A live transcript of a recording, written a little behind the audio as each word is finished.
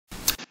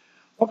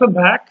Welcome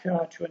back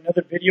to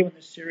another video in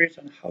this series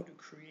on how to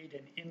create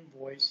an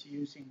invoice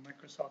using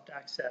Microsoft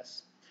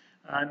Access.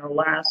 In our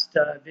last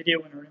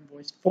video in our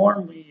invoice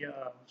form, we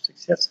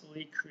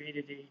successfully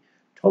created a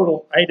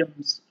total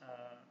items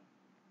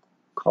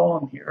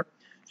column here.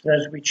 So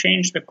as we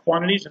change the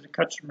quantities that the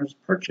customers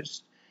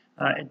purchased,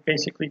 it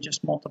basically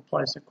just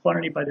multiplies the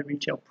quantity by the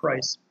retail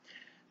price.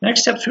 The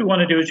next steps we want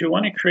to do is we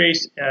want to create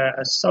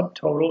a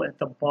subtotal at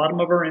the bottom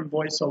of our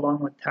invoice along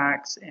with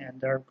tax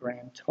and our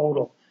grand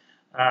total.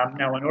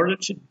 Now, in order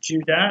to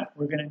do that,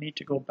 we're going to need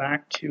to go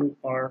back to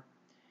our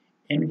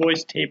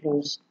invoice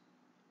tables,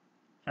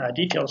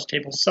 details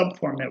table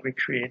subform that we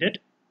created.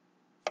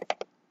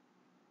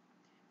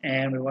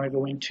 And we want to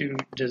go into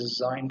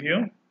design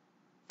view.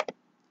 All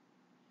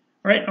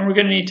right, and we're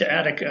going to need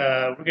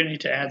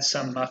to add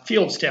some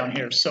fields down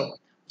here. So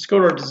let's go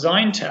to our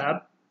design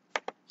tab,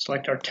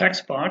 select our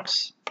text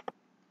box,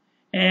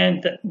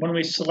 and when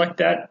we select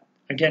that,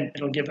 again,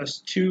 it'll give us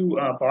two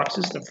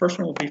boxes. The first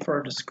one will be for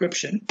our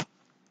description.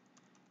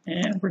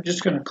 And we're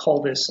just going to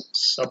call this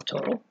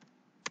subtotal.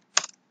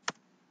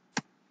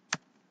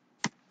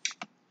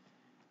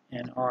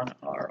 And on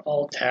our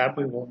all tab,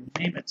 we will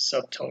name it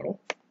subtotal.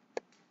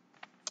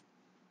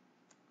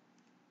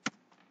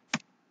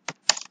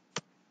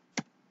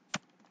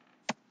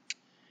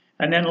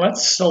 And then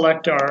let's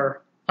select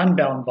our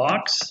unbound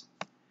box.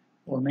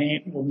 We'll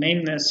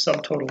name this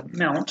subtotal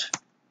amount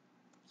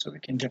so we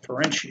can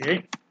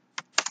differentiate.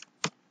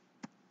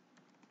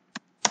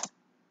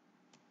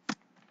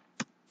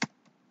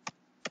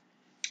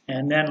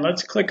 And then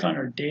let's click on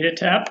our data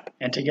tab,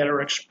 and to get our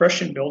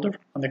expression builder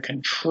on the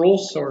control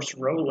source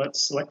row,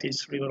 let's select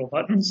these three little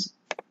buttons.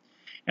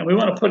 And we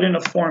want to put in a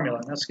formula,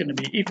 and that's going to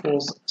be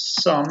equals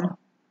sum,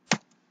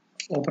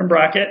 open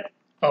bracket,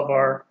 of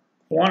our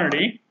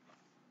quantity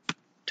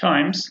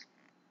times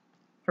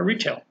our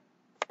retail.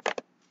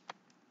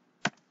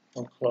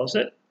 We'll close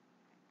it,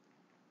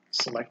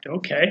 select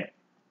OK,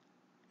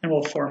 and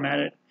we'll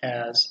format it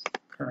as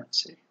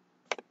currency.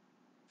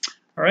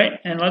 All right,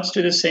 and let's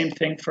do the same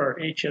thing for our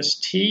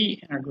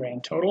HST and our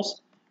grand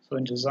totals. So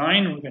in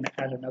design, we're going to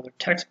add another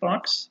text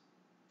box.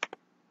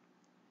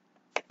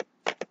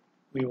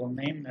 We will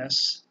name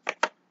this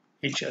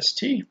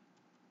HST.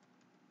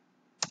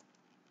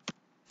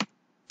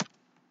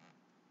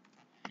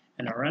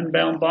 And our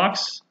unbound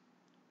box,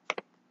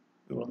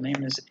 we will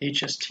name this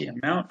HST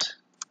amount.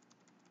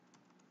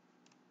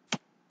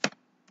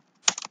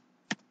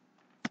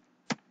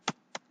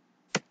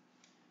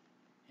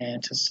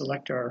 And to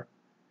select our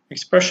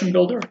expression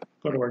builder,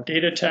 go to our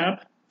data tab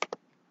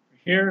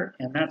here,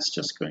 and that's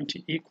just going to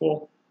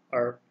equal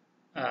our,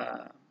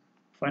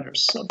 find our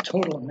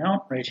subtotal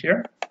amount right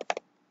here,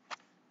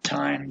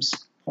 times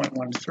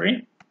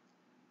 0.13.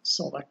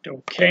 Select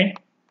OK.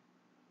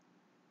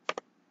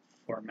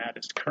 Format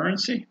as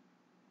currency.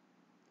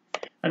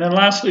 And then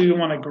lastly, we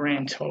want a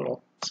grand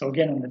total. So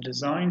again, in the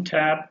design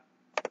tab,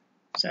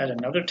 let's add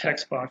another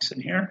text box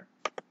in here.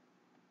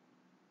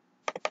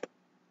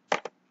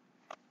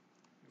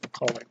 We'll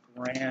call it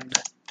grand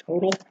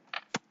total,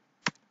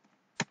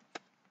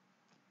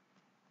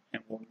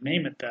 and we'll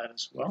name it that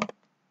as well.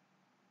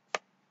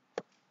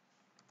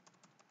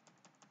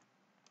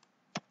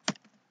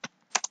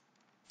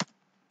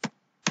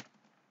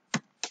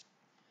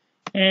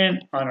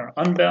 And on our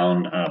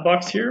unbound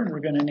box here,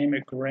 we're going to name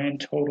it grand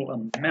total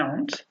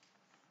amount.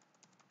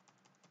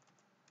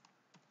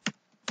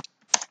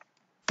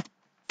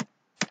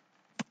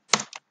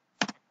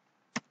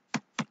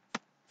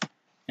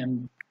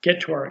 And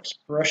get to our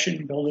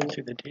expression builder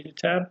through the data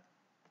tab.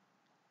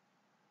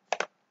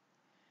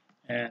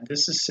 And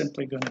this is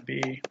simply going to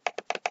be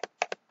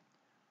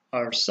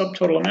our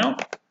subtotal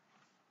amount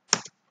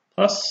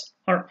plus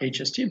our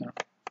HST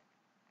amount.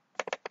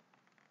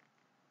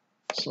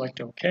 Select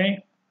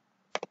OK.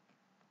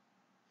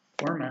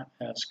 Format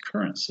as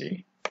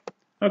currency.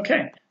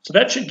 Okay, so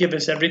that should give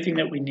us everything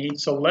that we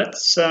need. So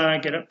let's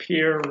get up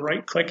here,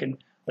 right click,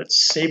 and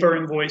let's save our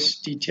invoice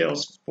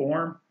details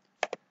form.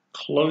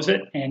 Close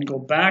it and go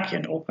back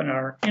and open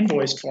our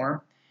invoice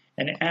form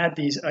and add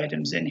these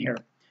items in here.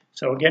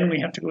 So again, we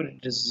have to go to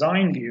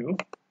design view.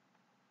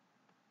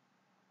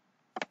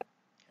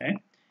 Okay,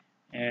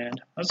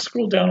 and let's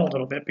scroll down a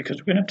little bit because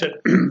we're going to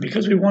have to,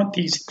 because we want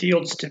these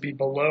fields to be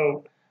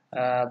below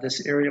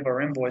this area of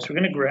our invoice. We're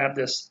going to grab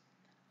this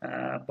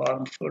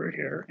bottom footer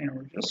here, and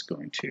we're just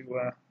going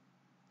to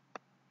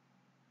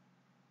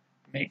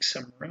make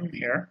some room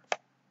here. A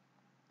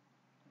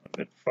little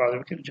bit farther.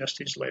 We can adjust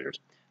these later.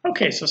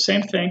 Okay, so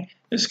same thing.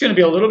 This is going to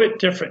be a little bit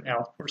different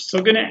now. We're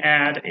still going to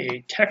add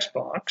a text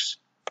box,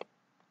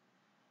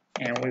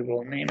 and we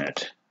will name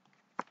it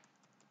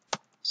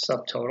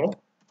subtotal.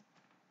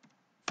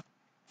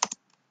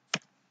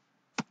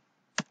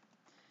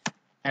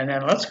 And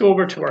then let's go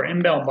over to our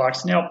inbound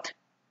box. Now,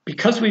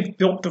 because we've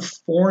built the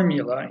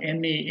formula in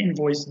the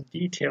invoice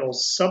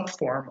details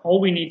subform, all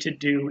we need to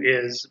do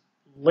is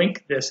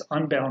link this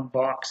unbound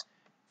box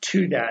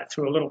to that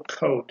through a little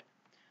code.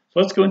 So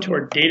let's go into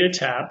our data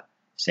tab.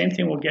 Same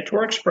thing, we'll get to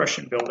our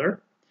expression builder.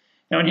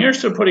 Now in here,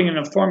 so putting in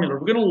a formula,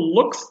 we're going to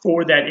look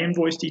for that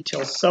invoice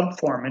details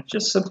subform, and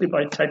just simply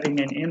by typing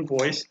in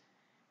invoice,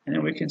 and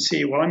then we can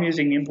see, well, I'm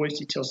using invoice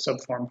details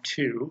subform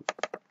 2,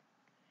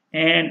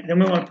 and then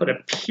we want to put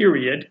a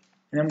period,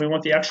 and then we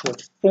want the actual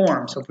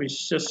form. So if we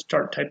just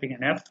start typing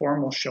in F,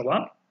 form will show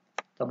up.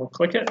 Double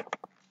click it,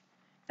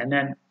 and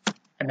then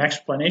an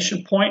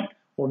explanation point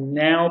will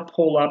now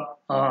pull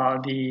up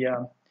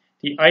the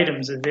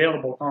items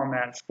available on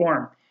that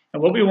form.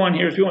 And what we want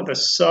here is we want the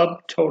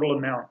subtotal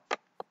amount.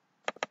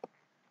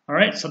 All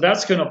right, so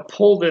that's going to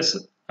pull this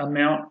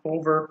amount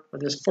over, or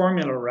this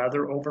formula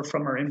rather, over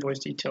from our invoice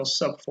details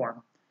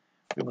subform.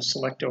 We will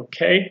select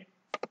OK,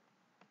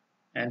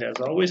 and as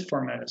always,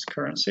 format as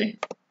currency.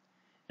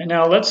 And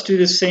now let's do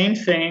the same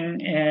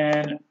thing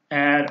and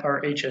add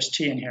our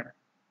HST in here.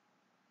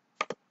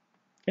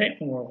 Okay,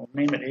 we'll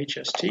name it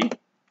HST.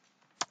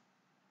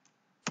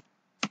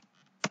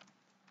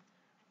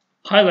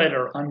 Highlight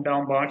our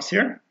unbound box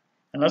here,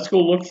 and let's go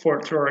look for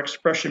it through our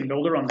expression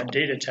builder on the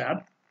data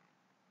tab.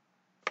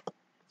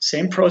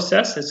 Same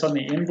process, it's on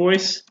the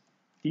invoice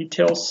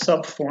details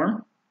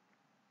subform.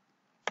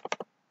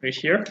 Right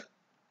here,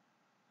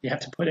 you have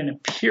to put in a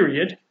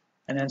period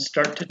and then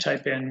start to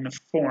type in the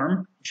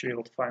form. You should be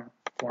able to find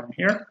form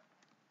here.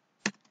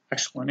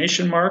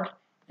 Exclamation mark.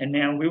 And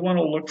now we want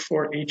to look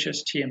for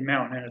HST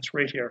amount, and it's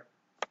right here.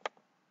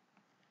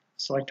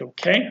 Select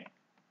OK.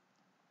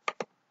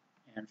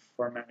 And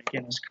format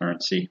again as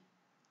currency.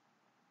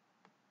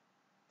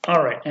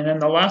 All right, and then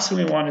the last thing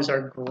we want is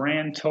our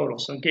grand total.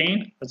 So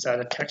again, let's add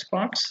a text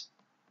box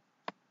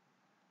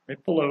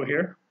right below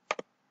here.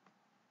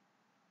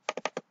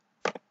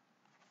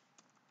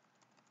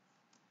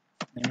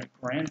 Name it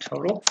grand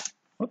total.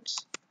 Whoops.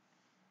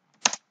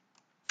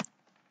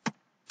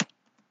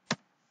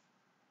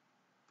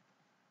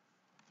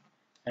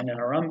 And in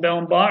our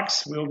unbound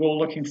box, we'll go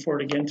looking for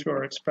it again through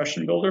our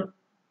expression builder.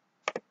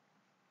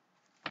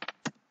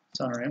 It's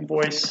on our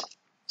invoice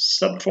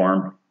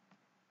subform.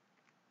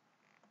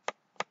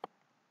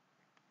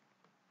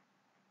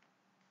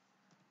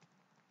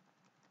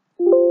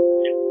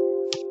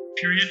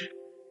 Period.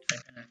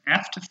 Type in an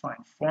F to find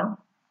form.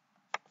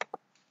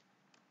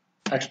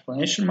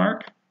 Explanation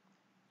mark.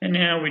 And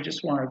now we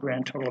just want our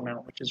grand total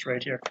amount, which is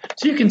right here.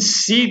 So you can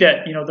see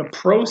that, you know, the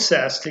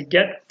process to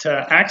get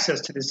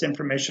access to this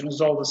information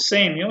is all the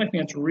same. The only thing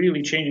that's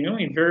really changing, the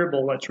only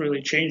variable that's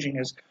really changing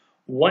is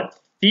what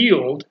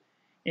field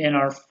in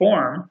our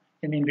form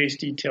in the invoice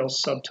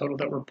details subtotal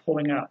that we're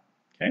pulling up.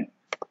 Okay,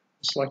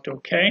 select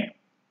OK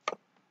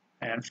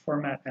and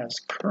format as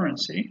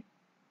currency.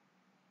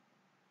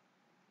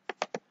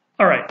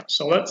 All right,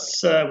 so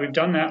let's we've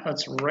done that.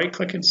 Let's right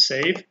click and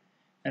save,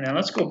 and then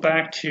let's go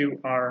back to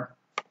our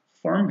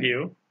form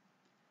view.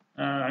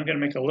 I'm going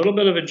to make a little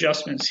bit of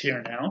adjustments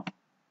here now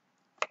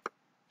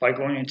by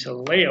going into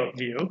layout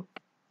view,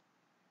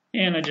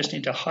 and I just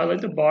need to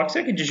highlight the box.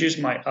 I can just use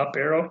my up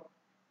arrow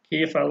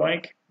key if I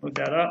like. Move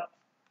that up,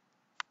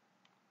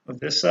 move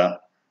this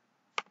up.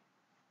 I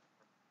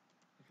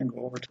can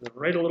go over to the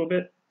right a little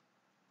bit,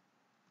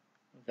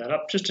 move that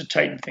up just to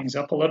tighten things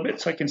up a little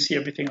bit so I can see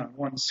everything on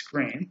one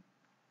screen.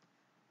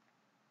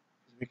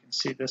 We can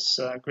see this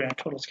grand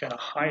total is kind of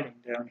hiding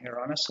down here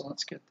on us, so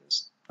let's get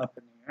this up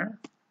in the air.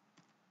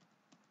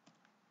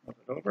 Move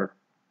it over.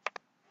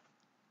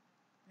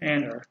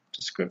 And our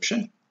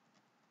description.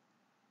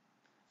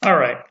 All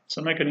right,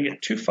 so I'm not going to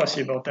get too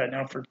fussy about that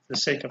now for the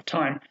sake of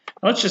time.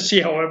 Let's just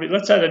see how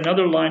let's add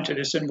another line to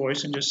this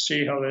invoice and just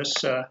see how this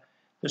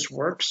this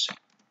works.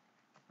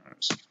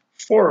 There's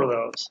 4 of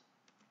those.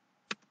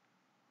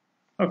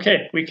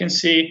 Okay, we can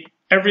see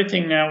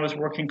everything now is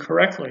working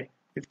correctly.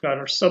 We've got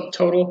our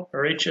subtotal,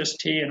 our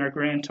HST, and our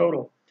grand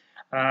total.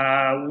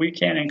 We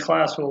can in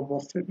class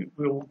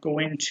we'll go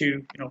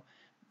into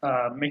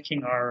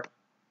making our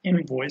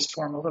invoice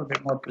form a little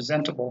bit more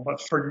presentable. But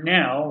for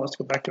now, let's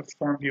go back to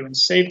form view and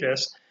save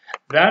this.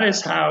 That is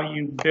how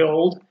you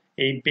build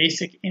a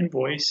basic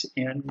invoice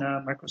in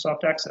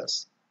Microsoft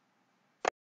Access.